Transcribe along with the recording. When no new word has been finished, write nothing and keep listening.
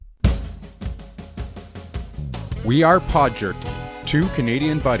We are Pod Jerky, two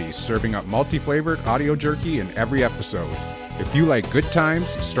Canadian buddies serving up multi-flavored audio jerky in every episode. If you like good times,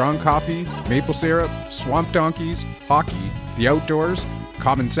 strong coffee, maple syrup, swamp donkeys, hockey, the outdoors,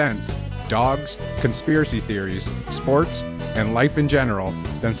 common sense, dogs, conspiracy theories, sports, and life in general,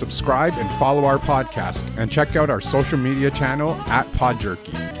 then subscribe and follow our podcast and check out our social media channel at Pod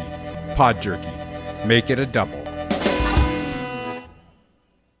Jerky. Pod Jerky. Make it a double.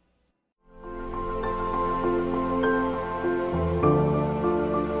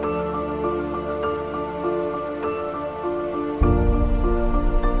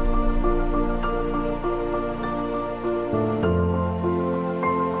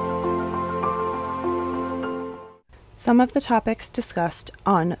 Some of the topics discussed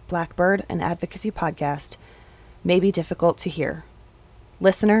on Blackbird and Advocacy Podcast may be difficult to hear.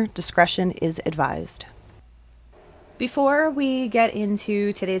 Listener discretion is advised. Before we get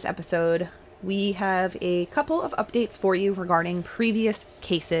into today's episode, we have a couple of updates for you regarding previous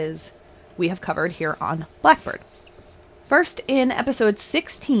cases we have covered here on Blackbird. First, in episode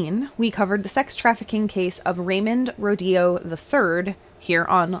 16, we covered the sex trafficking case of Raymond Rodeo III here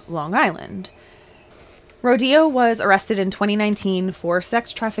on Long Island. Rodeo was arrested in 2019 for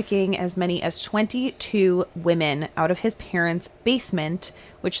sex trafficking as many as 22 women out of his parents' basement,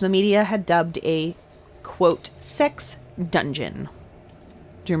 which the media had dubbed a, quote, sex dungeon.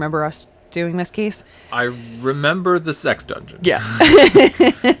 Do you remember us doing this case? I remember the sex dungeon. Yeah.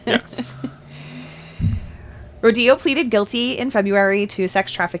 Yes. Rodeo pleaded guilty in February to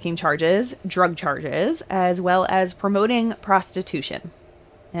sex trafficking charges, drug charges, as well as promoting prostitution.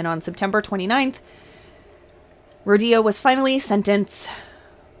 And on September 29th, Rodeo was finally sentenced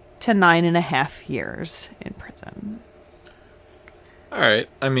to 9.5 years in prison. All right.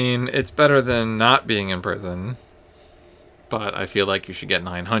 I mean, it's better than not being in prison, but I feel like you should get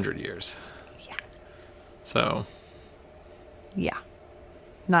 900 years. Yeah. So. Yeah.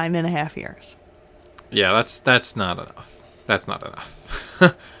 9.5 years. Yeah, that's not enough. That's not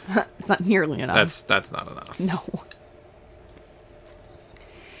enough. It's not nearly enough. That's not enough. No.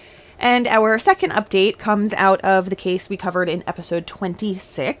 And our second update comes out of the case we covered in episode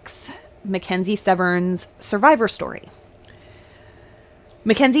 26, Mackenzie Severn's survivor story.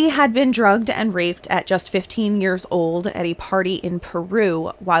 Mackenzie had been drugged and raped at just 15 years old at a party in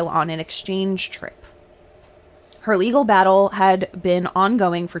Peru while on an exchange trip. Her legal battle had been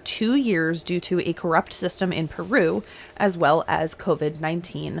ongoing for 2 years due to a corrupt system in Peru, as well as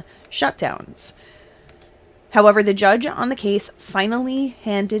COVID-19 shutdowns. However, the judge on the case finally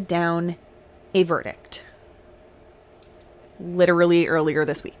handed down a verdict. Literally earlier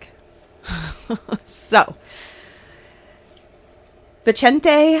this week. So,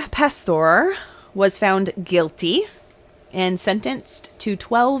 Vicente Pastor was found guilty and sentenced to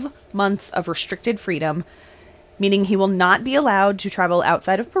 12 months of restricted freedom, meaning he will not be allowed to travel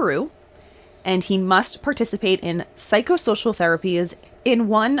outside of Peru, and he must participate in psychosocial therapies in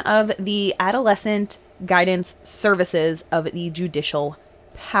one of the adolescent guidance services of the judicial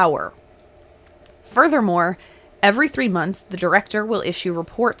power. Furthermore, every 3 months, the director will issue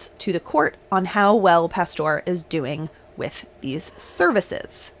reports to the court on how well Pastor is doing with these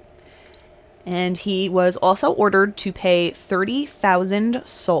services. And he was also ordered to pay 30,000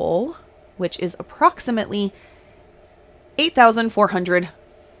 sol, which is approximately $8,400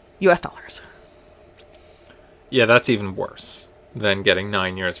 US. Yeah, that's even worse than getting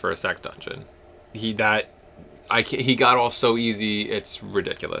 9 years for a sex dungeon. He got off so easy, it's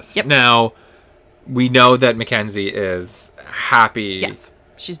ridiculous. Yep. Now, we know that Mackenzie is happy. Yes,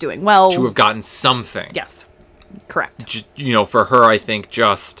 she's doing well. To have gotten something. Yes, correct. For her, I think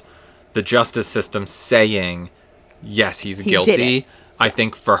just the justice system saying, yes, he's guilty. Did it. I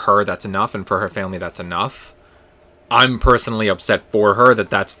think for her, that's enough, and for her family, that's enough. I'm personally upset for her that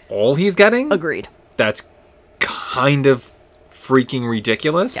that's all he's getting. Agreed. That's kind of freaking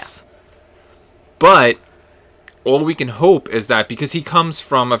ridiculous. Yes. But all we can hope is that, because he comes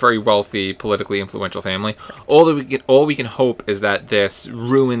from a very wealthy, politically influential family, all we can hope is that this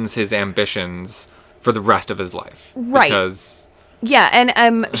ruins his ambitions for the rest of his life. Right. Because yeah,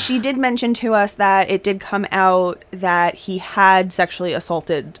 and she did mention to us that it did come out that he had sexually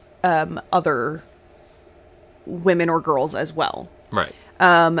assaulted other women or girls as well. Right.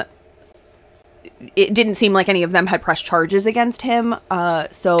 It didn't seem like any of them had pressed charges against him,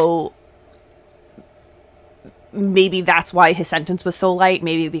 so maybe that's why his sentence was so light.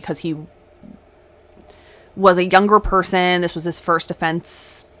 Maybe because he was a younger person. This was his first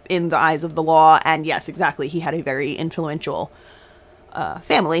offense in the eyes of the law. And yes, exactly. He had a very influential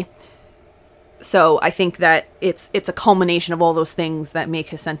family. So I think that it's a culmination of all those things that make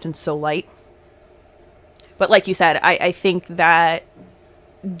his sentence so light. But like you said, I think that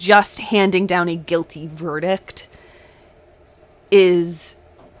just handing down a guilty verdict is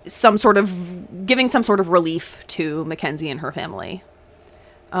giving some sort of relief to Mackenzie and her family.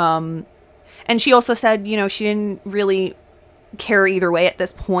 And she also said, she didn't really care either way at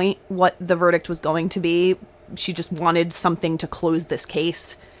this point what the verdict was going to be. She just wanted something to close this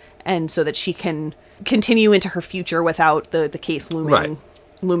case, and so that she can continue into her future without the case looming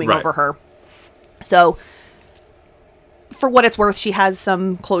over her. So for what it's worth, she has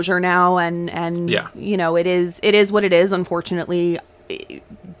some closure now, and it is what it is. Unfortunately,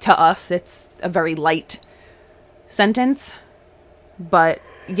 to us, it's a very light sentence, but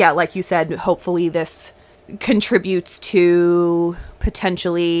yeah, like you said, hopefully this contributes to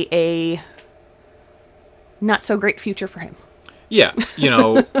potentially a not so great future for him. Yeah,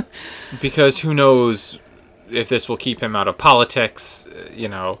 because who knows if this will keep him out of politics,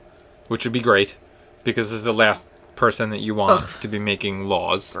 which would be great, because this is the last person that you want to be making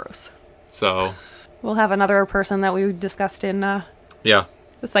laws. Gross. So we'll have another person that we discussed in the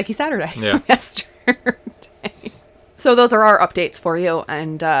Psyche Saturday. Yeah. Yesterday. So those are our updates for you,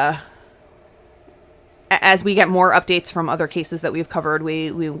 and as we get more updates from other cases that we've covered, we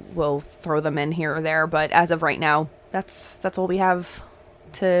will throw them in here or there. But as of right now, that's all we have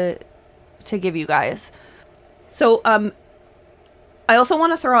to give you guys. So I also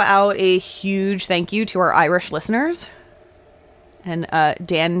want to throw out a huge thank you to our Irish listeners. And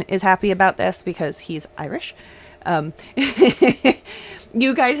Dan is happy about this because he's Irish.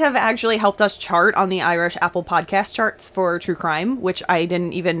 You guys have actually helped us chart on the Irish Apple Podcast charts for true crime, which I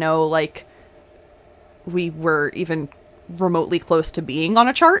didn't even know, we were even remotely close to being on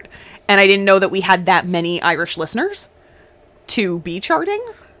a chart. And I didn't know that we had that many Irish listeners to be charting.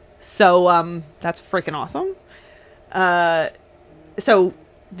 So that's freaking awesome. So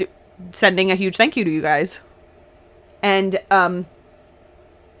sending a huge thank you to you guys. And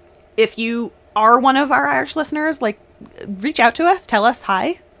if you are one of our Irish listeners, reach out to us, tell us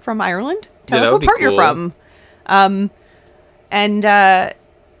hi from Ireland, tell us what part you're from, and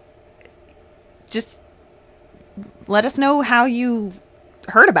just let us know how you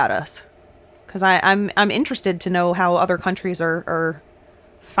heard about us, because I'm interested to know how other countries are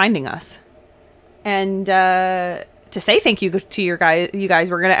finding us. And to say thank you to you guys,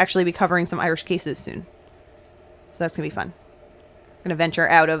 we're going to actually be covering some Irish cases soon, so that's going to be fun. We're going to venture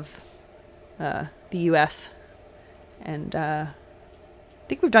out of the U.S. and I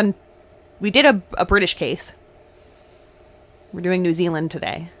think we did a British case. We're doing New Zealand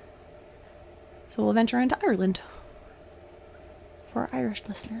today, so we'll venture into Ireland for our Irish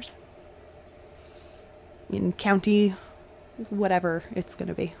listeners in county whatever it's going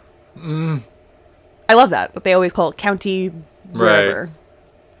to be. I love that, but they always call it county whatever.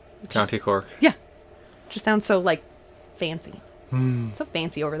 Right. County Cork. Yeah. Just sounds so, fancy. So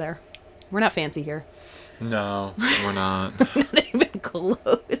fancy over there. We're not fancy here. No, we're not. Not even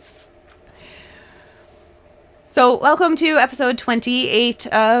close. So, welcome to episode 28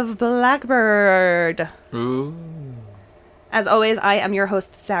 of Blackbird. Ooh. As always, I am your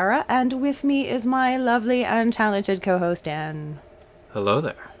host, Sarah, and with me is my lovely and talented co-host, Dan. Hello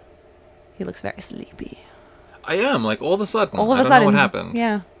there. He looks very sleepy. I am, all of a sudden. All of a sudden. I don't know what happened.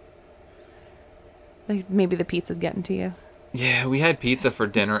 Yeah. Maybe the pizza's getting to you. Yeah, we had pizza for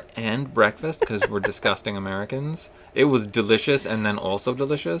dinner and breakfast because we're disgusting Americans. It was delicious and then also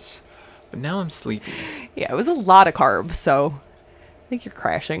delicious. But now I'm sleepy. Yeah, it was a lot of carbs, so I think you're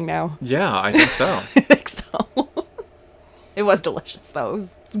crashing now. Yeah, I think so. I think so. It was delicious, though. It was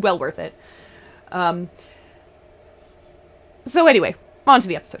well worth it. So anyway, on to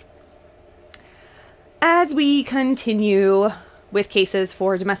the episode. As we continue with cases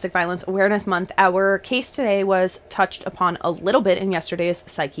for Domestic Violence Awareness Month, our case today was touched upon a little bit in yesterday's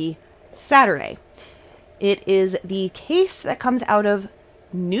Psyche Saturday. It is the case that comes out of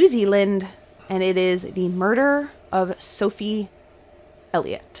New Zealand, and it is the murder of Sophie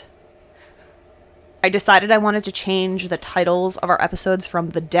Elliott. I decided I wanted to change the titles of our episodes from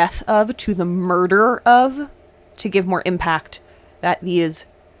the death of to the murder of, to give more impact that these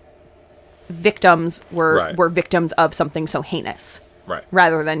victims were victims of something so heinous. Right.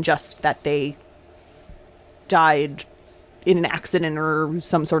 Rather than just that they died in an accident or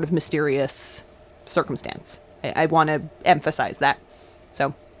some sort of mysterious circumstance. I want to emphasize that.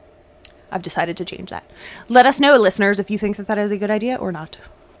 So I've decided to change that. Let us know, listeners, if you think that is a good idea or not.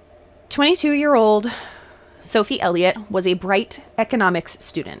 22-year-old Sophie Elliott was a bright economics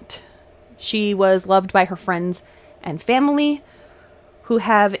student. She was loved by her friends and family, who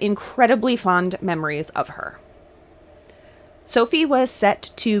have incredibly fond memories of her. Sophie was set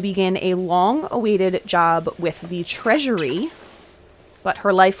to begin a long-awaited job with the Treasury, but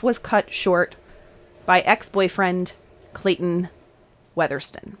her life was cut short by ex-boyfriend Clayton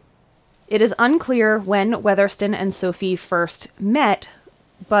Weatherston. It is unclear when Weatherston and Sophie first met,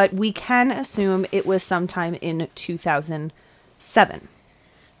 but we can assume it was sometime in 2007.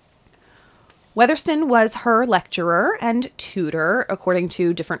 Weatherston was her lecturer and tutor, according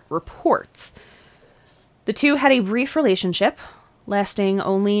to different reports. The two had a brief relationship, lasting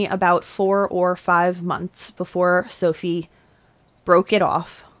only about 4 or 5 months before Sophie broke it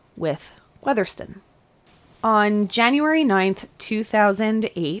off with Weatherston. On January 9th,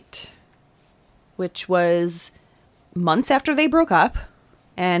 2008, which was months after they broke up,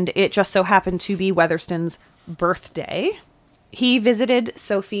 and it just so happened to be Weatherston's birthday, he visited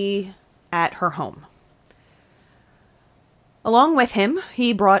Sophie at her home. Along with him,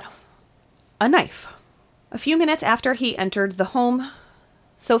 he brought a knife. A few minutes after he entered the home,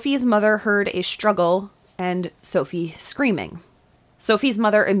 Sophie's mother heard a struggle and Sophie screaming. Sophie's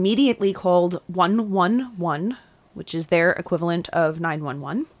mother immediately called 111, which is their equivalent of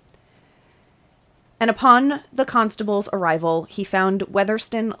 911. And upon the constable's arrival, he found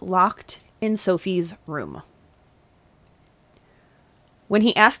Weatherston locked in Sophie's room. When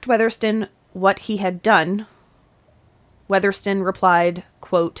he asked Weatherston what he had done, Weatherston replied,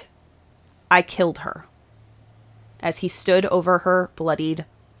 quote, "I killed her," as he stood over her bloodied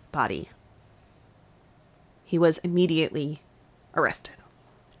body. He was immediately arrested.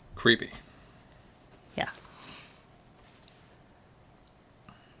 Creepy. Yeah.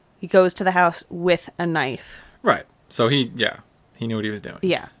 He goes to the house with a knife. Right. So he knew what he was doing.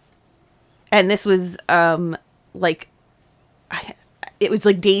 Yeah. And this was, it was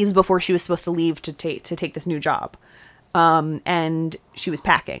like days before she was supposed to leave to take this new job. And she was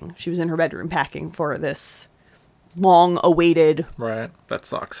packing. She was in her bedroom packing for this long-awaited Right. That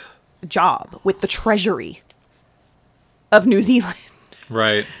sucks. job with the Treasury of New Zealand.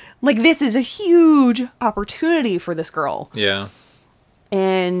 Right. Like, this is a huge opportunity for this girl. Yeah.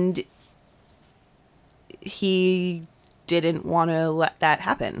 And he didn't want to let that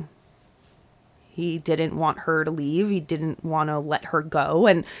happen. He didn't want her to leave. He didn't want to let her go.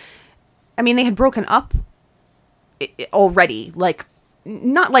 And, I mean, they had broken up already. Like,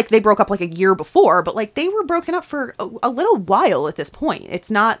 not like they broke up like a year before, but like they were broken up for a little while at this point. It's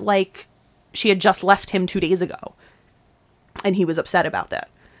not like she had just left him 2 days ago and he was upset about that.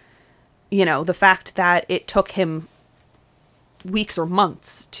 You know, the fact that it took him weeks or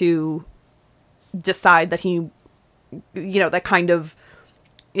months to decide that he, you know, that kind of,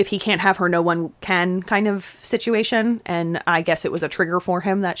 if he can't have her, no one can kind of situation. And I guess it was a trigger for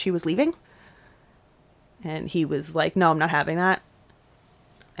him that she was leaving. And he was like, no, I'm not having that.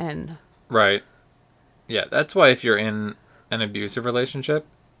 And right. Yeah, that's why if you're in an abusive relationship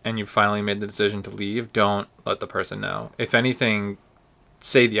and you finally made the decision to leave, don't let the person know. If anything,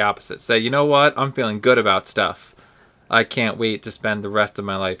 say the opposite. Say, you know what? I'm feeling good about stuff. I can't wait to spend the rest of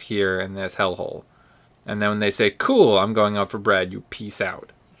my life here in this hellhole. And then when they say, cool, I'm going out for bread, you peace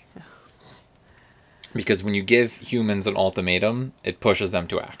out. Yeah. Because when you give humans an ultimatum, it pushes them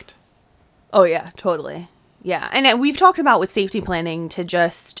to act. Oh, yeah, totally. Yeah, and we've talked about with safety planning to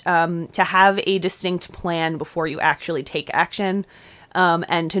just to have a distinct plan before you actually take action,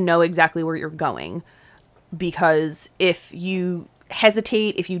 and to know exactly where you're going. Because if you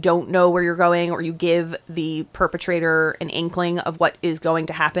hesitate, if you don't know where you're going, or you give the perpetrator an inkling of what is going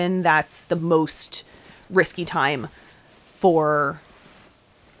to happen, that's the most risky time for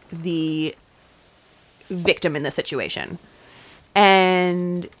the victim in the situation.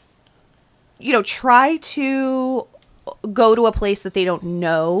 And you know, try to go to a place that they don't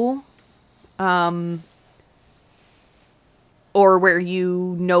know, or where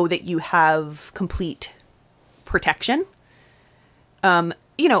you know that you have complete protection. You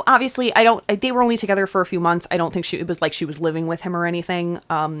know, obviously, they were only together for a few months. I don't think it was like she was living with him or anything.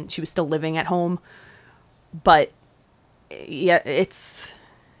 She was still living at home. But, yeah,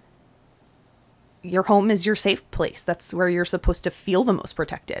 your home is your safe place. That's where you're supposed to feel the most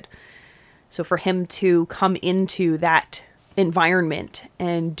protected. So for him to come into that environment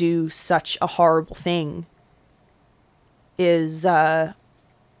and do such a horrible thing is, you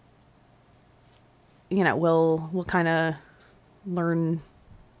know, we'll kind of learn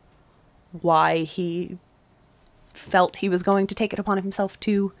why he felt he was going to take it upon himself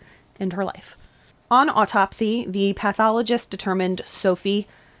to end her life. On autopsy, the pathologist determined Sophie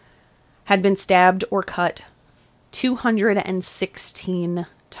had been stabbed or cut 216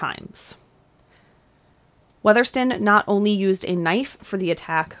 times. Weatherston not only used a knife for the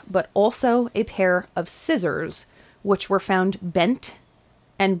attack, but also a pair of scissors, which were found bent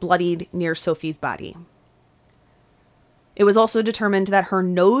and bloodied near Sophie's body. It and bloodied near Sophie's body. It was also determined that her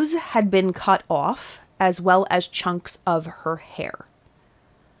nose had been cut off, as well as chunks of her hair.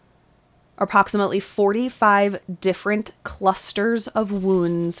 Approximately 45 different clusters of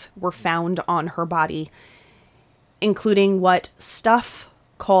wounds were found on her body, including what Stuff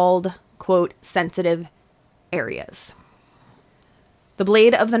called, quote, sensitive areas. The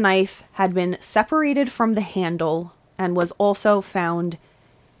blade of the knife had been separated from the handle and was also found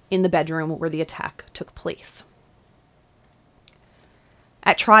in the bedroom where the attack took place.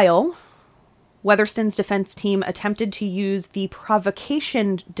 At trial, Weatherston's defense team attempted to use the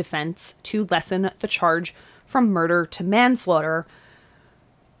provocation defense to lessen the charge from murder to manslaughter,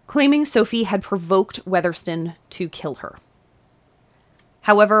 claiming Sophie had provoked Weatherston to kill her.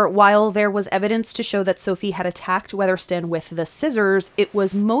 However, while there was evidence to show that Sophie had attacked Weatherston with the scissors, it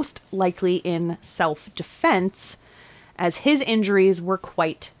was most likely in self-defense, as his injuries were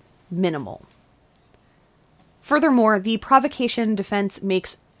quite minimal. Furthermore, the provocation defense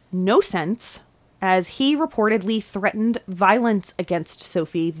makes no sense, as he reportedly threatened violence against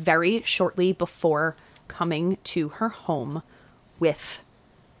Sophie very shortly before coming to her home with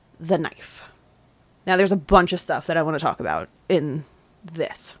the knife. Now, there's a bunch of stuff that I want to talk about in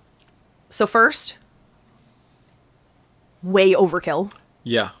this. So first, way overkill.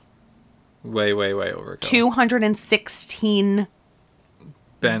 Yeah. Way overkill. 216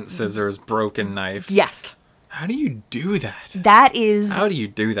 bent scissors, broken knife. Yes. How do you do that? That is How do you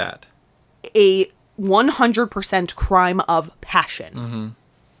do that? a 100% crime of passion. Mm-hmm.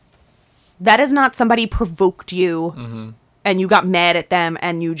 That is not somebody provoked you and you got mad at them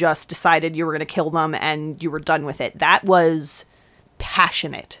and you just decided you were going to kill them and you were done with it. That was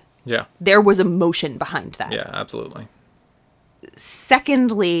passionate. Yeah. There was emotion behind that. Yeah, absolutely.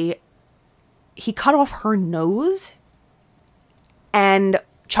 Secondly, he cut off her nose and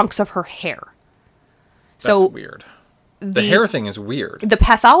chunks of her hair. That's weird. The hair thing is weird. The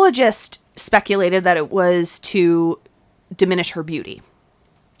pathologist speculated that it was to diminish her beauty.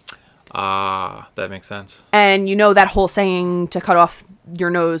 Ah, that makes sense. And you know that whole saying to cut off your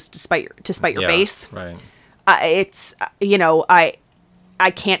nose to spite your face? Right. It's, you know, I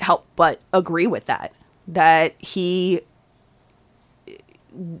can't help but agree with that. That she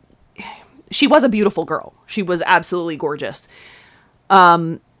was a beautiful girl. She was absolutely gorgeous.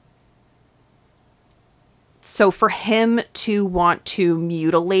 So for him to want to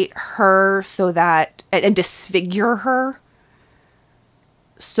mutilate her so that, and disfigure her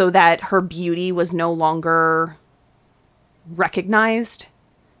so that her beauty was no longer recognized,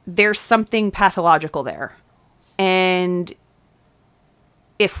 there's something pathological there. And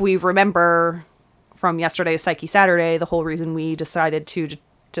if we remember from yesterday's Psyche Saturday, the whole reason we decided to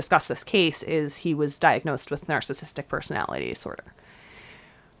discuss this case is he was diagnosed with narcissistic personality disorder.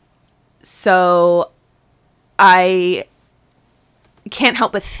 So I can't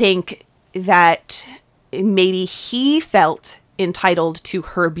help but think that maybe he felt entitled to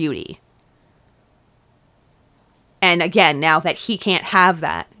her beauty. And again, now that he can't have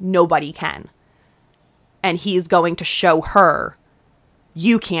that, nobody can. And he's going to show her,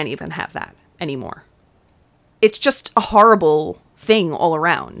 you can't even have that anymore. It's just a horrible thing all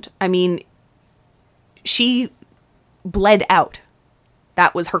around. I mean, she bled out.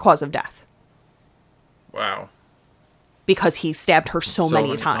 That was her cause of death. Wow. Because he stabbed her so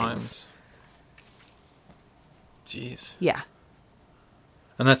many times. Jeez. Yeah.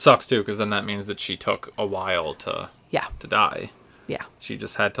 And that sucks too, because then that means that she took a while to die. Yeah. She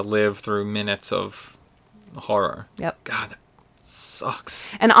just had to live through minutes of horror. Yep. God, that sucks.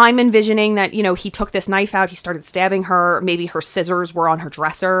 And I'm envisioning that, you know, he took this knife out, he started stabbing her, maybe her scissors were on her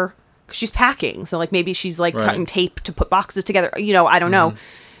dresser. 'Cause she's packing, so like maybe she's like cutting tape to put boxes together. You know, I don't know.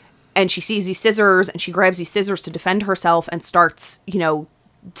 And she sees these scissors and she grabs these scissors to defend herself and starts, you know,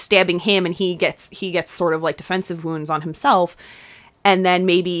 stabbing him, and he gets sort of like defensive wounds on himself. And then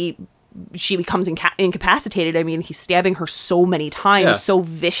maybe she becomes incapacitated. I mean, he's stabbing her so many times, so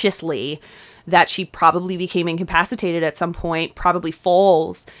viciously, that she probably became incapacitated at some point, probably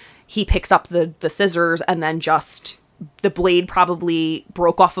falls. He picks up the scissors and then just, the blade probably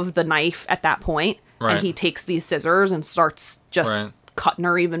broke off of the knife at that point. Right. And he takes these scissors and starts just cutting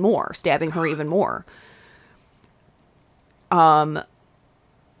her even more, stabbing her even more.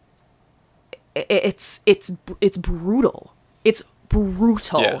 It's brutal. It's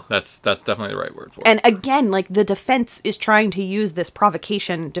brutal. Yeah, that's definitely the right word for it. And again, like, the defense is trying to use this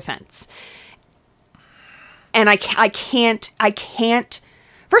provocation defense. And I can't,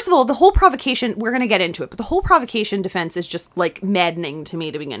 first of all, the whole provocation, we're going to get into it, but the whole provocation defense is just, like, maddening to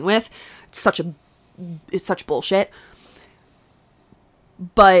me to begin with. It's such a it's such bullshit.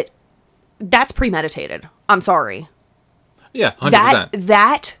 But that's premeditated. I'm sorry. Yeah, 100%.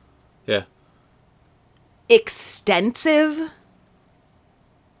 That yeah. extensive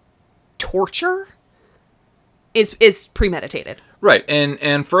torture is premeditated. Right,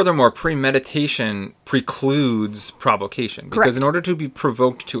 and furthermore, premeditation precludes provocation. Because Correct. in order to be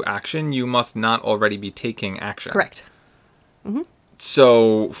provoked to action, you must not already be taking action. Correct.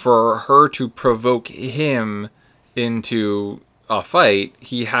 So for her to provoke him into a fight,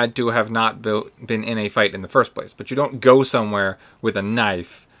 he had to have not been in a fight in the first place. But you don't go somewhere with a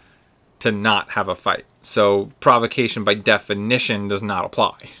knife to not have a fight. So provocation by definition does not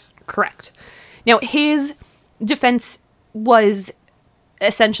apply. Correct. Now, his defense was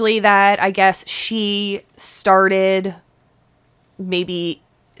essentially that, I guess, she started maybe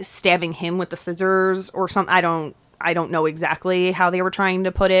stabbing him with the scissors or something. I don't know exactly how they were trying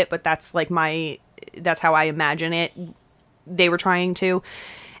to put it, but that's how I imagine it. They were trying to.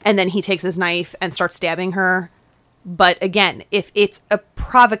 And then he takes his knife and starts stabbing her. But again, if it's a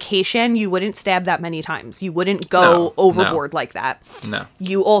provocation, you wouldn't stab that many times. You wouldn't go overboard like that. No.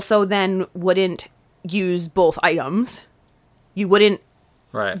 You also then wouldn't use both items. You wouldn't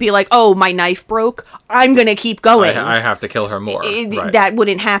be like, oh, my knife broke, I'm going to keep going. I have to kill her more. Right. That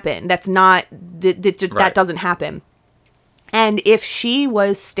wouldn't happen. That's not, that doesn't happen. And if she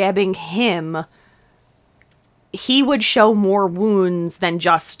was stabbing him, he would show more wounds than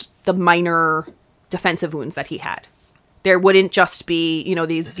just the minor defensive wounds that he had. There wouldn't just be,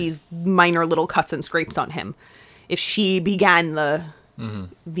 these minor little cuts and scrapes on him if she began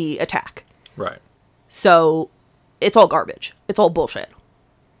the attack. Right. So it's all garbage. It's all bullshit.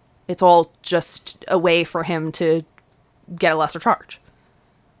 It's all just a way for him to get a lesser charge.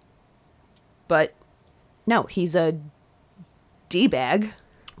 But no, he's a D-bag.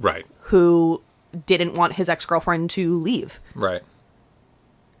 Right. Who didn't want his ex-girlfriend to leave. Right.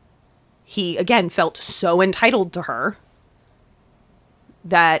 He, again, felt so entitled to her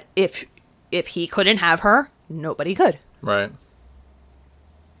that if he couldn't have her, nobody could. Right.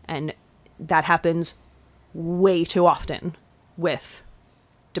 And that happens way too often with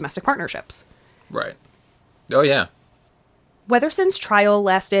domestic partnerships. Right. Oh, yeah. Weatherson's trial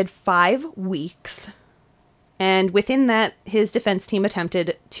lasted 5 weeks. And within that, his defense team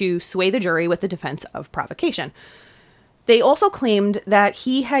attempted to sway the jury with the defense of provocation. They also claimed that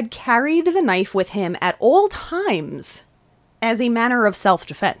he had carried the knife with him at all times as a manner of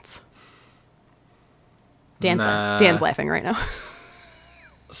self-defense. Dan's laughing right now.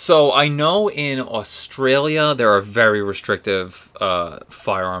 So I know in Australia there are very restrictive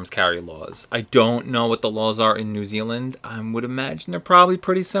firearms carry laws. I don't know what the laws are in New Zealand. I would imagine they're probably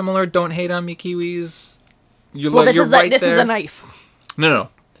pretty similar. Don't hate on me, Kiwis. This is a knife. No.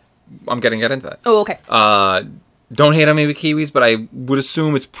 I'm getting into that. Oh, okay. Don't hate on me with Kiwis, but I would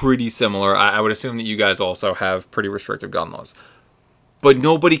assume it's pretty similar. I would assume that you guys also have pretty restrictive gun laws. But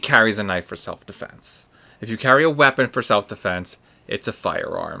nobody carries a knife for self-defense. If you carry a weapon for self-defense, it's a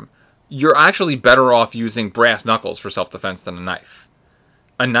firearm. You're actually better off using brass knuckles for self-defense than a knife.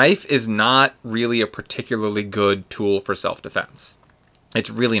 A knife is not really a particularly good tool for self-defense. It's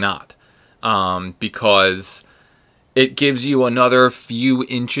really not. Because it gives you another few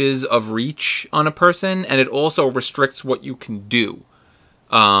inches of reach on a person, and it also restricts what you can do.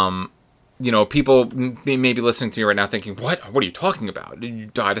 People may be listening to me right now thinking, what are you talking about? You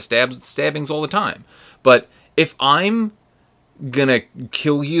die to stabbings all the time. But if I'm gonna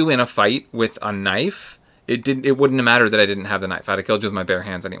kill you in a fight with a knife, it wouldn't matter that I didn't have the knife. I'd have killed you with my bare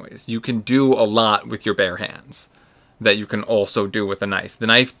hands anyways. You can do a lot with your bare hands that you can also do with a knife.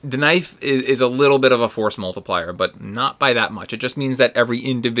 The knife is a little bit of a force multiplier, but not by that much. It just means that every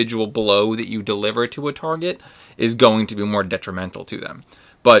individual blow that you deliver to a target is going to be more detrimental to them.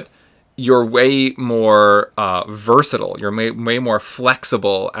 But you're way more versatile. You're way more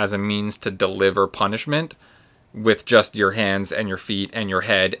flexible as a means to deliver punishment with just your hands and your feet and your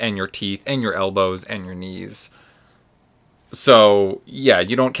head and your teeth and your elbows and your knees. So, yeah,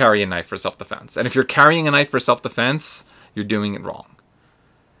 you don't carry a knife for self-defense. And if you're carrying a knife for self-defense, you're doing it wrong.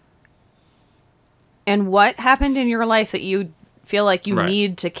 And what happened in your life that you feel like you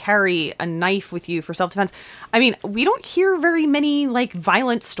need to carry a knife with you for self-defense? I mean, we don't hear very many,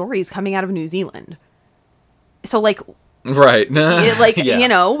 violent stories coming out of New Zealand. So, right.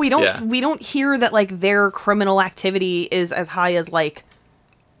 yeah. We don't hear that, their criminal activity is as high as,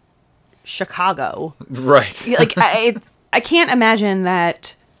 Chicago. Right. I can't imagine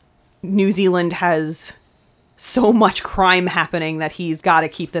that New Zealand has so much crime happening that he's got to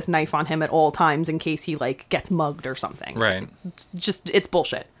keep this knife on him at all times in case he, gets mugged or something. Right. It's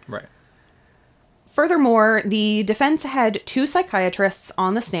bullshit. Right. Furthermore, the defense had 2 psychiatrists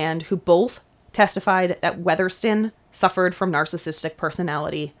on the stand who both testified that Weatherston suffered from narcissistic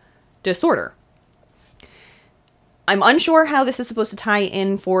personality disorder. I'm unsure how this is supposed to tie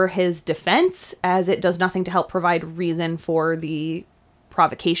in for his defense, as it does nothing to help provide reason for the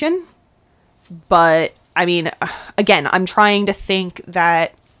provocation. But, I mean, again, I'm trying to think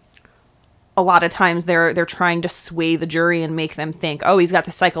that a lot of times they're trying to sway the jury and make them think, oh, he's got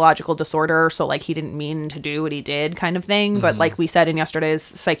this psychological disorder, so, like, he didn't mean to do what he did kind of thing. Mm-hmm. But like we said in yesterday's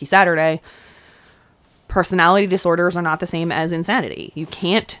Psyche Saturday, personality disorders are not the same as insanity. You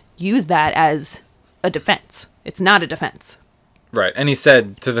can't use that as a defense. It's not a defense. Right. And he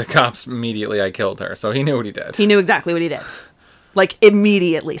said to the cops immediately, I killed her. So he knew what he did. He knew exactly what he did. Like,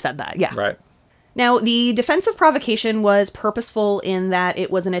 immediately said that. Yeah. Right. Now, the defense of provocation was purposeful in that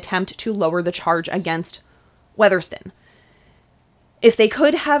it was an attempt to lower the charge against Weatherston. If they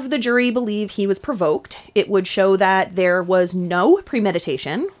could have the jury believe he was provoked, it would show that there was no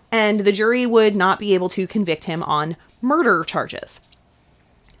premeditation, and the jury would not be able to convict him on murder charges.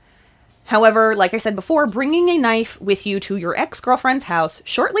 However, like I said before, bringing a knife with you to your ex-girlfriend's house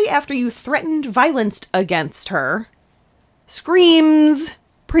shortly after you threatened violence against her screams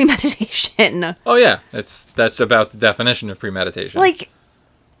premeditation. Oh yeah, that's about the definition of premeditation. Like,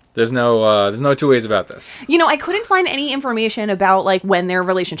 there's no two ways about this. You know, I couldn't find any information about like when their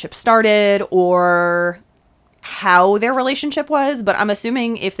relationship started or how their relationship was, but I'm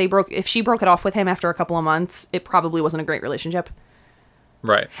assuming if she broke it off with him after a couple of months, it probably wasn't a great relationship.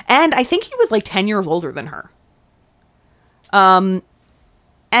 Right. And I think he was like 10 years older than her.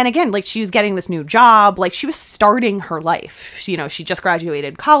 And again, like, she was getting this new job, like, she was starting her life. She just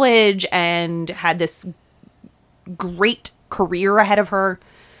graduated college and had this great career ahead of her.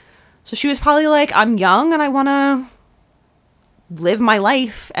 So she was probably like, I'm young and I want to live my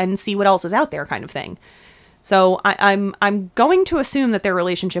life and see what else is out there, kind of thing. So I'm going to assume that their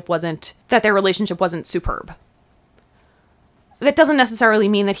relationship wasn't superb. That doesn't necessarily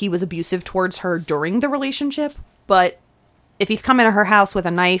mean that he was abusive towards her during the relationship, but if he's come into her house with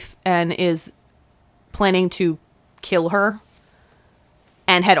a knife and is planning to kill her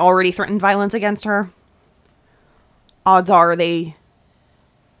and had already threatened violence against her, odds are they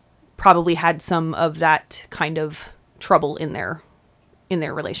probably had some of that kind of trouble in their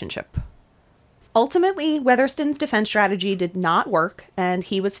relationship. Ultimately, Weatherston's defense strategy did not work, and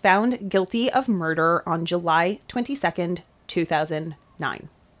he was found guilty of murder on July 22nd, 2009.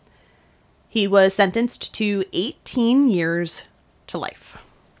 He was sentenced to 18 years to life.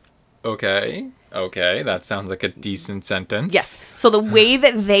 Okay, that sounds like a decent sentence. Yes. So the way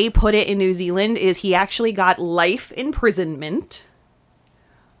that they put it in New Zealand is he actually got life imprisonment.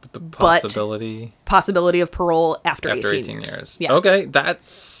 But the possibility of parole after 18 years. Yeah. Okay,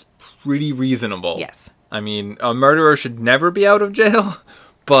 that's pretty reasonable. Yes. I mean, a murderer should never be out of jail,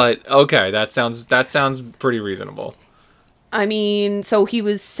 but okay, that sounds pretty reasonable. I mean, so he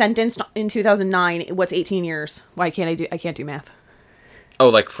was sentenced in 2009. What's 18 years? Why can't I can't do math. Oh,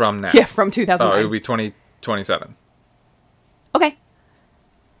 like from now? Yeah, from 2009. Oh, it would be 2027. Okay.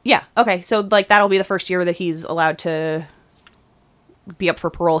 Yeah, okay. So, like, that'll be the first year that he's allowed to be up for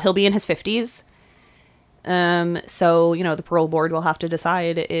parole. He'll be in his 50s. So, the parole board will have to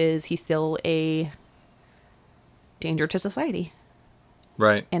decide, is he still a danger to society?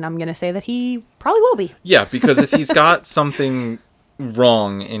 Right. And I'm going to say that he probably will be. Yeah, because if he's got something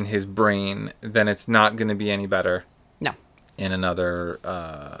wrong in his brain, then it's not going to be any better. No. In another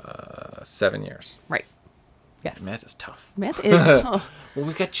 7 years. Right. Yes. Math is tough. Math is... Oh. Well,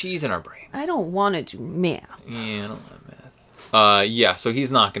 we've got cheese in our brain. I don't want to do math. Yeah, I don't like math. Yeah, so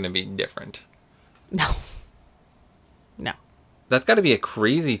he's not going to be different. No. That's got to be a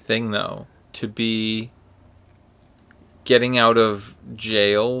crazy thing, though, to be getting out of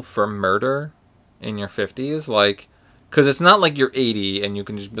jail for murder in your 50s. Like, because it's not like you're 80 and you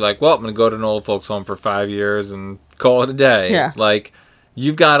can just be like, well, I'm going to go to an old folks home for 5 years and call it a day. Yeah. Like,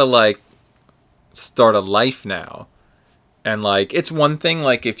 you've got to, like, start a life now. And, like, it's one thing,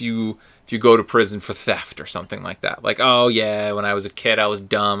 like, if you go to prison for theft or something like that. Like, oh, yeah, when I was a kid, I was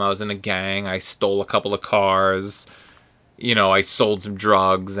dumb. I was in a gang. I stole a couple of cars. I sold some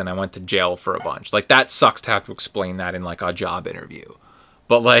drugs and I went to jail for a bunch. Like, that sucks to have to explain that in, like, a job interview.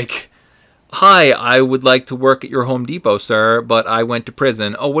 But, like, hi, I would like to work at your Home Depot, sir, but I went to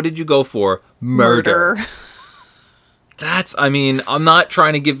prison. Oh, what did you go for? Murder. I'm not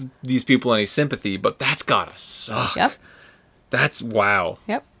trying to give these people any sympathy, but that's gotta suck. Yep. That's wow.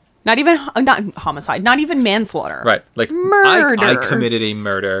 Yep. Not homicide, not even manslaughter. Right. Like, murder. I committed a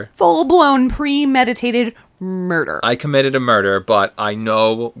murder. Full-blown premeditated murder. I committed a murder, but I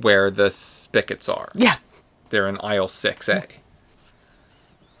know where the spigots are. Yeah. They're in aisle 6A.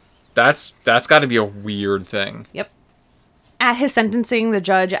 That's got to be a weird thing. Yep. At his sentencing, the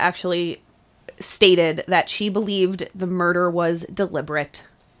judge actually stated that she believed the murder was deliberate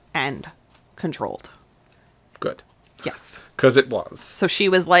and controlled. Good. Yes. Because it was. So she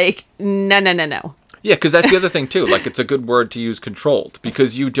was like, no. Yeah, because that's the other thing, too. Like, it's a good word to use, controlled.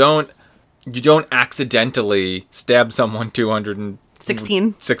 Because you don't accidentally stab someone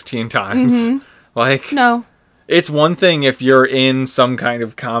 216 times. Mm-hmm. Like, no. It's one thing if you're in some kind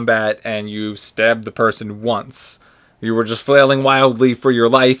of combat and you stab the person once. You were just flailing wildly for your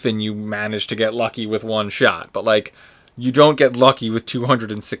life and you managed to get lucky with one shot. But, like, you don't get lucky with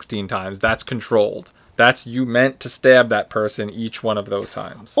 216 times. That's controlled. That's you meant to stab that person each one of those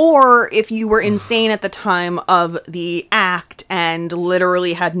times. Or if you were insane at the time of the act and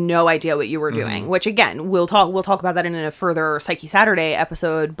literally had no idea what you were doing, which again, we'll talk about that in a further Psyche Saturday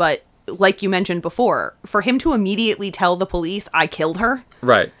episode, but like you mentioned before, for him to immediately tell the police, I killed her.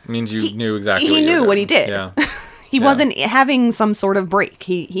 Right. Means you knew exactly what you knew what he did. Yeah. He wasn't having some sort of break.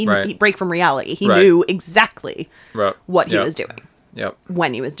 He break from reality. He knew exactly what he was doing. Yep.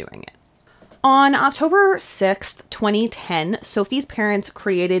 When he was doing it. On October 6th, 2010, Sophie's parents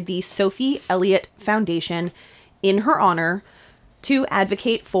created the Sophie Elliott Foundation in her honor to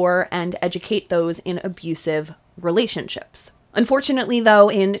advocate for and educate those in abusive relationships. Unfortunately, though,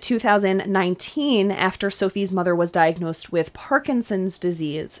 in 2019, after Sophie's mother was diagnosed with Parkinson's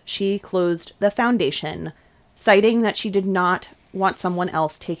disease, she closed the foundation, citing that she did not want someone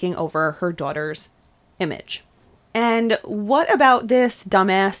else taking over her daughter's image. And what about this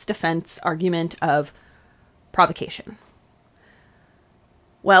dumbass defense argument of provocation?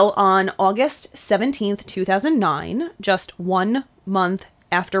 Well, on August 17th, 2009, just 1 month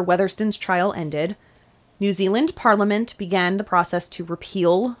after Weatherston's trial ended, New Zealand Parliament began the process to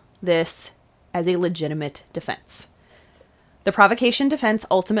repeal this as a legitimate defense. The provocation defense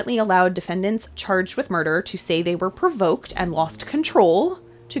ultimately allowed defendants charged with murder to say they were provoked and lost control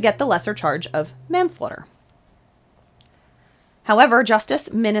to get the lesser charge of manslaughter. However,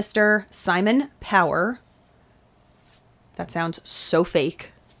 Justice Minister Simon Power, that sounds so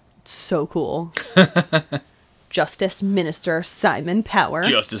fake, so cool. Justice Minister Simon Power.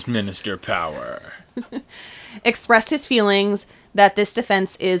 Justice Minister Power. Expressed his feelings that this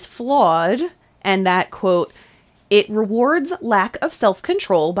defense is flawed and that, quote, it rewards lack of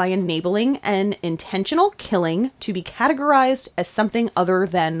self-control by enabling an intentional killing to be categorized as something other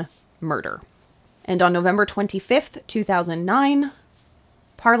than murder. And on November 25th, 2009,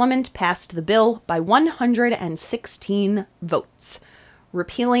 Parliament passed the bill by 116 votes,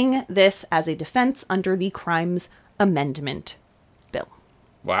 repealing this as a defense under the Crimes Amendment Bill.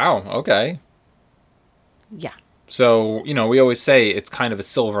 Wow, okay. Yeah. So, we always say it's kind of a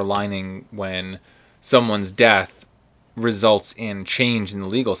silver lining when someone's death results in change in the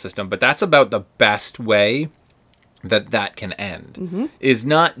legal system, but that's about the best way that can end, is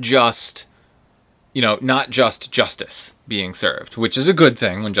not just justice being served, which is a good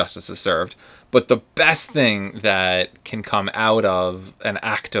thing when justice is served, but the best thing that can come out of an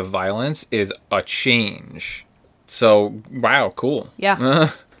act of violence is a change. So, wow, cool.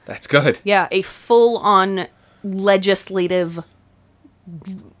 Yeah. That's good. Yeah, a full-on legislative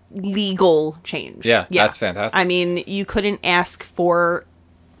legal change. Yeah, that's fantastic. I mean, you couldn't ask for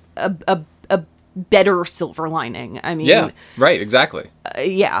a better silver lining. I mean... Yeah, right, exactly.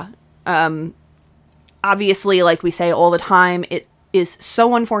 Obviously, like we say all the time, it is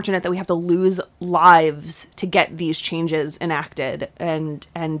so unfortunate that we have to lose lives to get these changes enacted and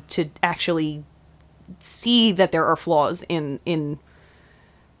to actually see that there are flaws in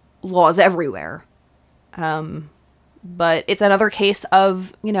laws everywhere. But it's another case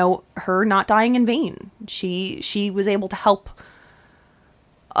of, her not dying in vain. She was able to help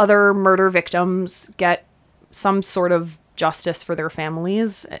other murder victims get some sort of justice for their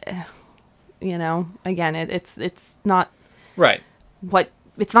families. Again, it's not right.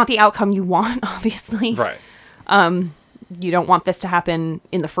 It's not the outcome you want, obviously. Right. You don't want this to happen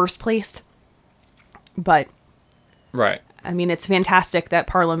in the first place. But right. I mean, it's fantastic that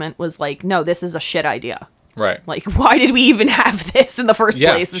Parliament was like, no, this is a shit idea. Right. Like, why did we even have this in the first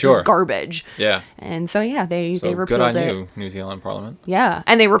place? This is garbage. Yeah. And so, they repealed it. Good on you, New Zealand Parliament. Yeah.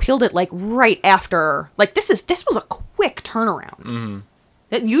 And they repealed it, right after. This was a quick turnaround. Mm-hmm.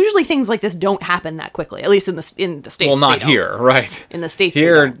 Usually things like this don't happen that quickly, at least in the States. Well, not here, right? In the States.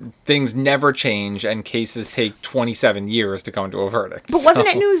 Here, things never change, and cases take 27 years to come to a verdict. But wasn't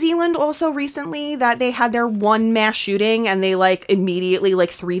it New Zealand also recently that they had their one mass shooting and they, like, immediately,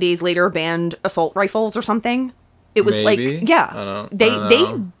 like, 3 days later banned assault rifles or something? It was Maybe? like, yeah. I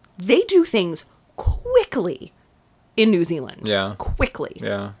don't They do things quickly in New Zealand. Yeah. Quickly.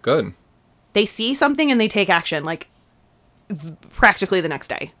 Yeah, good. They see something and they take action, like, practically the next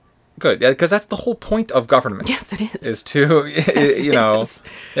day. Good, yeah, because that's the whole point of government. Yes, it is. Is to, you know, is.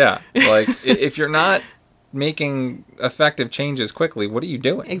 yeah, like, if you're not making effective changes quickly, what are you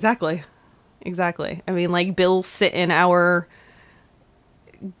doing? Exactly. I mean, like, bills sit in our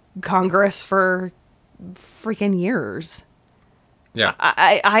Congress for freaking years. Yeah.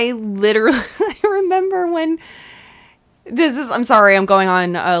 I literally I remember when I'm sorry, I'm going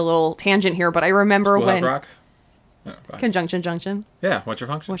on a little tangent here, but I remember Schoolhouse when Rock? Oh, Conjunction junction. Yeah, what's your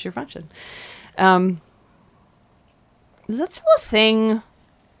function? What's your function? Is that still a thing?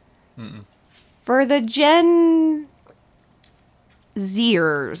 Mm-mm. For the Gen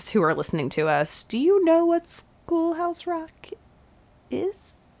Zers who are listening to us, do you know what Schoolhouse Rock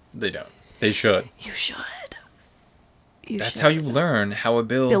is? They don't. They should. You should. That's how you learn how a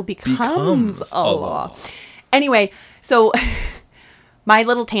bill becomes a law. Anyway, so my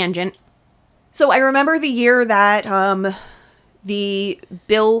little tangent. So I remember the year that the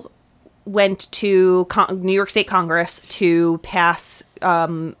bill went to New York State Congress to pass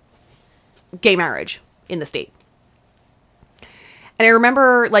gay marriage in the state. And I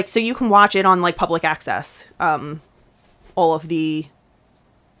remember, like, so you can watch it on, like, public access, all of the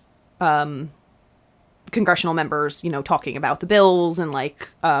congressional members, you know, talking about the bills and, like,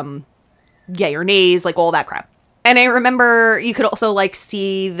 yay or nays, like, all that crap. And I remember you could also, like,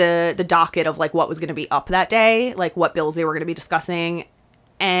 see the docket of, like, what was going to be up that day, like, what bills they were going to be discussing.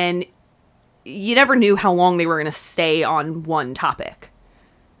 And you never knew how long they were going to stay on one topic.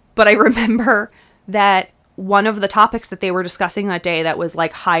 But I remember that one of the topics that they were discussing that day that was,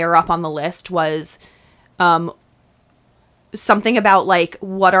 like, higher up on the list was something about, like,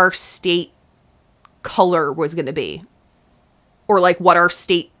 what our state color was going to be. Or, like, what our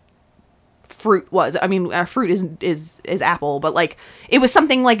state fruit was. I mean, our fruit is apple, but, like, it was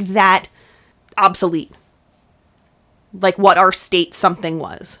something like that obsolete. Like, what our state something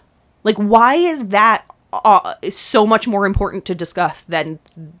was. Like, why is that so much more important to discuss than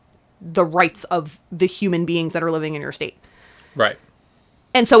the rights of the human beings that are living in your state? Right.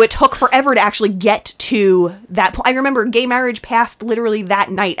 And so it took forever to actually get to that point. I remember gay marriage passed literally that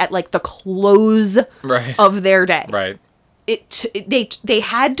night at, like, the close of their day. Right. They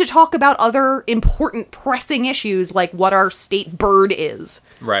had to talk about other important pressing issues like what our state bird is.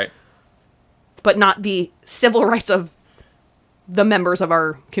 Right. But not the civil rights of the members of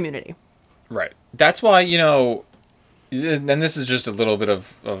our community. Right. That's why, you know, and this is just a little bit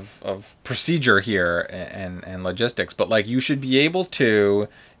of procedure here and logistics, but, like, you should be able to,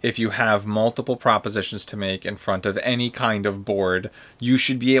 if you have multiple propositions to make in front of any kind of board, you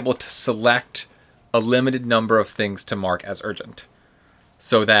should be able to select a limited number of things to mark as urgent,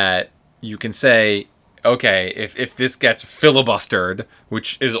 so that you can say, okay, if this gets filibustered,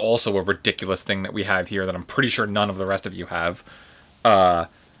 which is also a ridiculous thing that we have here that I'm pretty sure none of the rest of you have,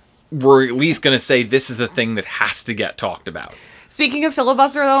 we're at least going to say this is the thing that has to get talked about. Speaking of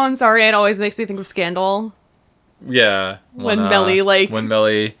filibuster, though, I'm sorry, it always makes me think of Scandal. Yeah. When Mellie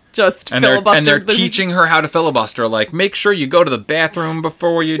just filibustered. And they're teaching her how to filibuster. Like, make sure you go to the bathroom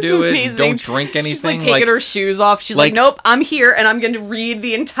before you do it. Don't drink anything. She's, like, taking her shoes off. She's like, nope, I'm here, and I'm going to read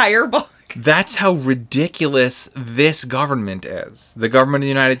the entire book. That's how ridiculous this government is. The government of the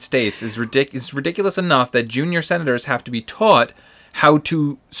United States is ridiculous enough that junior senators have to be taught how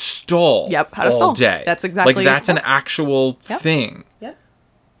to stall all day. That's exactly... Like, that's an actual thing. Yep.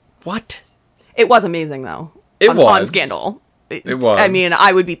 What? It was amazing, though. On Scandal. It was. I mean,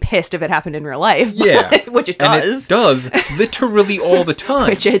 I would be pissed if it happened in real life. Yeah. Which it does. And it does, literally all the time.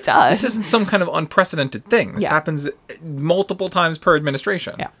 Which it does. This isn't some kind of unprecedented thing. This happens multiple times per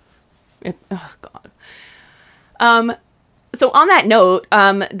administration. Yeah. Oh, God. So on that note,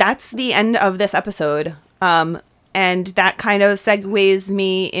 that's the end of this episode. And that kind of segues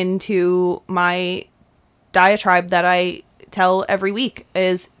me into my diatribe that I tell every week,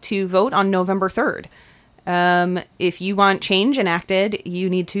 is to vote on November 3rd. If you want change enacted, you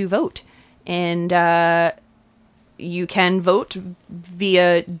need to vote. And you can vote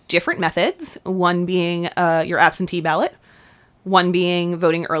via different methods, one being your absentee ballot, one being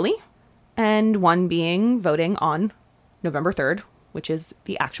voting early, and one being voting on November 3rd, which is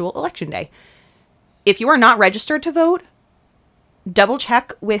the actual election day. If you are not registered to vote, double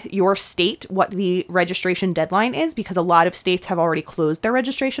check with your state what the registration deadline is, because a lot of states have already closed their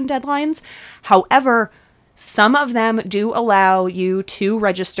registration deadlines. However, some of them do allow you to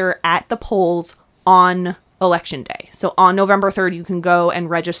register at the polls on Election Day. So on November 3rd, you can go and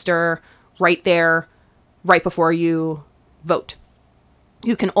register right there, right before you vote.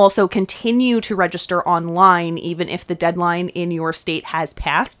 You can also continue to register online even if the deadline in your state has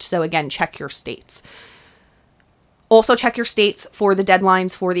passed. So again, check your states. Also check your states for the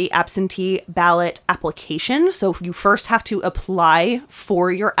deadlines for the absentee ballot application. So you first have to apply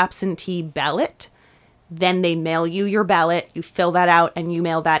for your absentee ballot. Then they mail you your ballot. You fill that out and you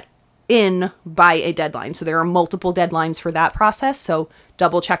mail that in by a deadline. So there are multiple deadlines for that process. So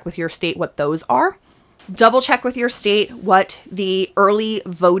double check with your state what those are. Double check with your state what the early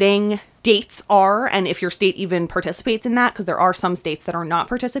voting dates are, and if your state even participates in that, because there are some states that are not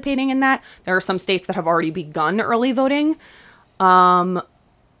participating in that. There are some states that have already begun early voting.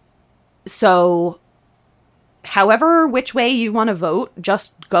 So however, which way you want to vote,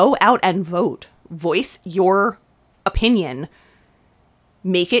 just go out and vote. Voice your opinion.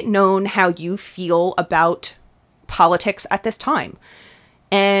 Make it known how you feel about politics at this time.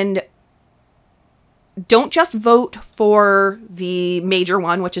 And don't just vote for the major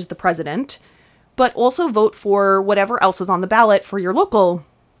one, which is the president, but also vote for whatever else is on the ballot for your local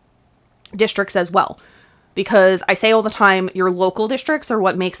districts as well. Because I say all the time, your local districts are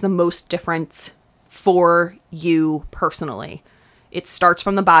what makes the most difference for you personally. It starts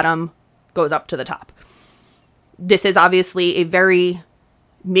from the bottom, goes up to the top. This is obviously a very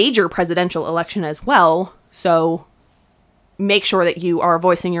major presidential election as well, so make sure that you are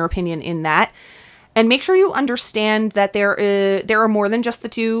voicing your opinion in that. And make sure you understand that there are more than just the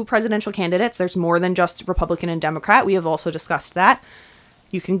two presidential candidates. There's more than just Republican and Democrat. We have also discussed that.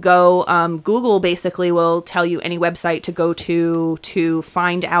 You can go, Google basically will tell you any website to go to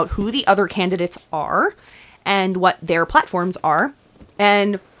find out who the other candidates are and what their platforms are.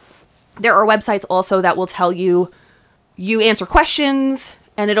 And there are websites also that will tell you answer questions,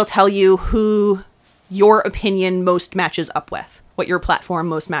 and it'll tell you who your opinion most matches up with, what your platform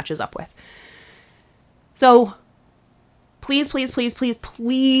most matches up with. So please, please, please, please,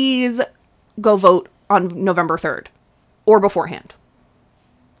 please go vote on November 3rd or beforehand.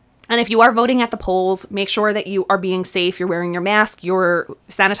 And if you are voting at the polls, make sure that you are being safe. You're wearing your mask, you're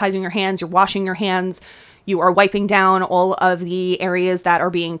sanitizing your hands, you're washing your hands, you are wiping down all of the areas that are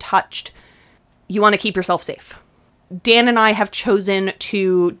being touched. You want to keep yourself safe. Dan and I have chosen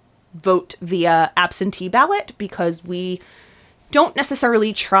to vote via absentee ballot because we don't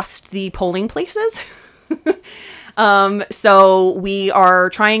necessarily trust the polling places. So we are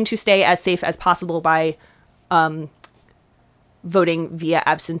trying to stay as safe as possible by voting via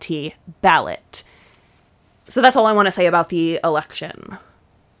absentee ballot. So that's all I want to say about the election.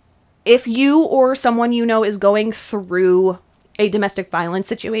 If you or someone you know is going through a domestic violence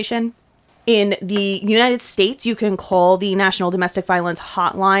situation, in the United States, you can call the National Domestic Violence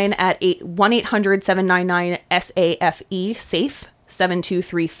Hotline at 1-800-799-SAFE, SAFE,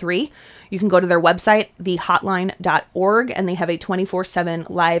 7233. You can go to their website, thehotline.org, and they have a 24/7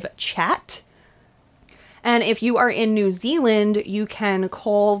 live chat. And if you are in New Zealand, you can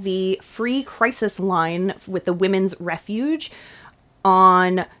call the free crisis line with the Women's Refuge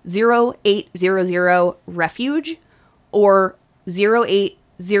on 0800 Refuge or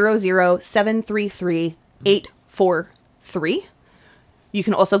 0800-733-843. You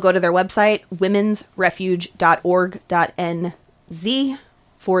can also go to their website, womensrefuge.org.nz,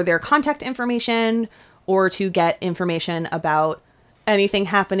 for their contact information or to get information about anything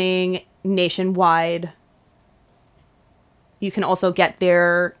happening nationwide. You can also get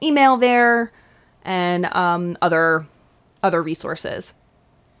their email there and other resources.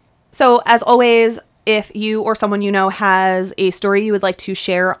 So as always, if you or someone you know has a story you would like to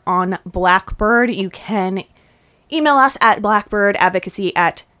share on Blackbird, you can email us at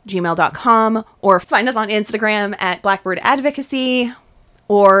blackbirdadvocacy@gmail.com or find us on Instagram at blackbirdadvocacy,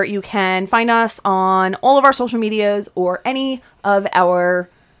 or you can find us on all of our social medias or any of our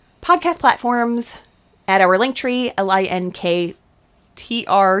podcast platforms at our linktree,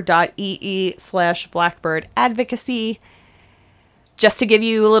 linktr.ee/blackbirdadvocacy. Just to give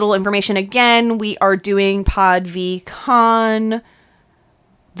you a little information again, we are doing PodVCon,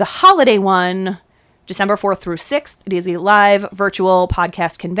 the holiday one, December 4th through 6th. It is a live virtual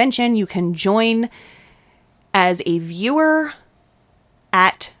podcast convention. You can join as a viewer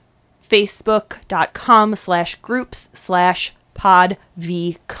at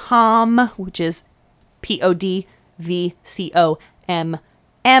facebook.com/groups/podvcom, which is PODVCOMM.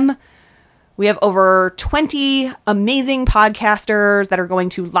 We have over 20 amazing podcasters that are going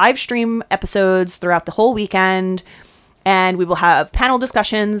to live stream episodes throughout the whole weekend. And we will have panel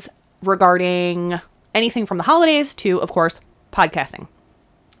discussions regarding anything from the holidays to, of course, podcasting.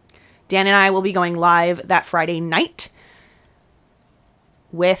 Dan and I will be going live that Friday night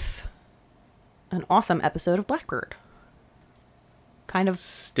with an awesome episode of Blackbird. Kind of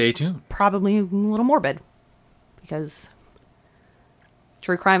Stay tuned. probably a little morbid because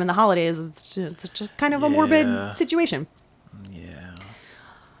true crime in the holidays is just kind of a morbid situation. Yeah.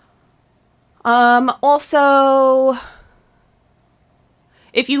 Also,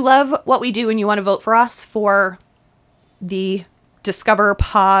 if you love what we do and you want to vote for us for the Discover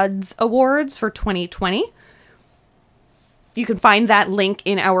Pods Awards for 2020, you can find that link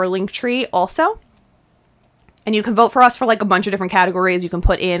in our link tree also. And you can vote for us for like a bunch of different categories. You can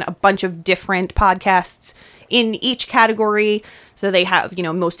put in a bunch of different podcasts in each category. So they have,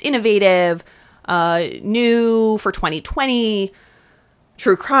 most innovative, new for 2020,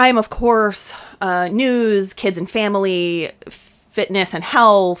 true crime, of course, news, kids and family, fitness and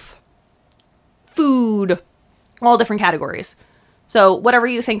health, food, all different categories. So whatever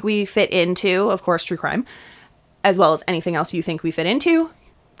you think we fit into, of course, true crime, as well as anything else you think we fit into,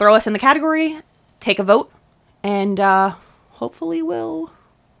 throw us in the category, take a vote. And hopefully we'll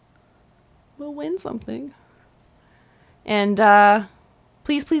win something. And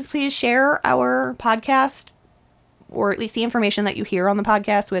please share our podcast, or at least the information that you hear on the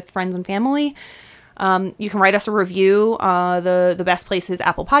podcast, with friends and family. You can write us a review. The best place is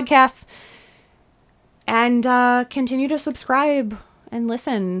Apple Podcasts. And continue to subscribe and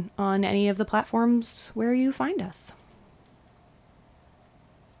listen on any of the platforms where you find us.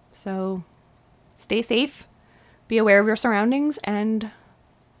 So stay safe. Be aware of your surroundings, and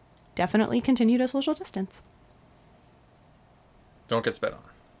definitely continue to social distance. Don't get spit on.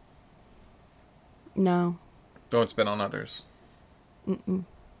 No. Don't spit on others. Mm-mm.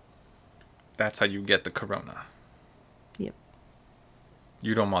 That's how you get the corona. Yep.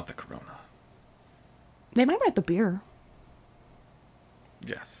 You don't want the corona. They might write the beer.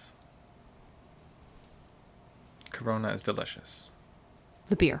 Yes. Corona is delicious.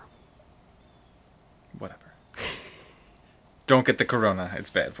 The beer. Whatever. Don't get the corona. It's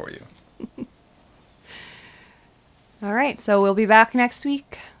bad for you. All right. So we'll be back next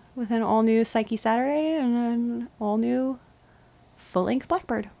week with an all-new Psyche Saturday and an all-new full-length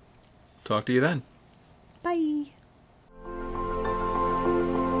Blackbird. Talk to you then. Bye.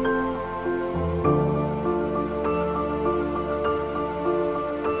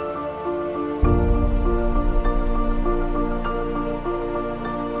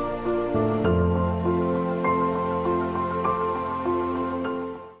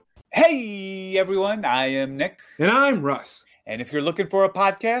 Hey everyone, I am Nick. And I'm Russ. And if you're looking for a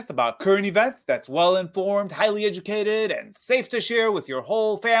podcast about current events that's well informed, highly educated, and safe to share with your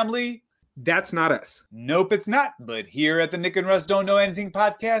whole family, That's not us. nope, it's not. But here at the Nick and Russ Don't Know Anything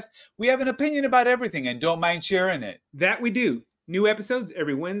podcast, we have an opinion about everything and don't mind sharing it. That we do. New episodes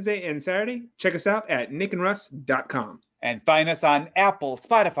every Wednesday and Saturday. Check us out at nickandruss.com. And find us on Apple,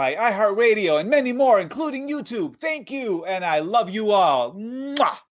 Spotify, iHeartRadio, and many more, including YouTube. Thank you, and I love you all. Mwah!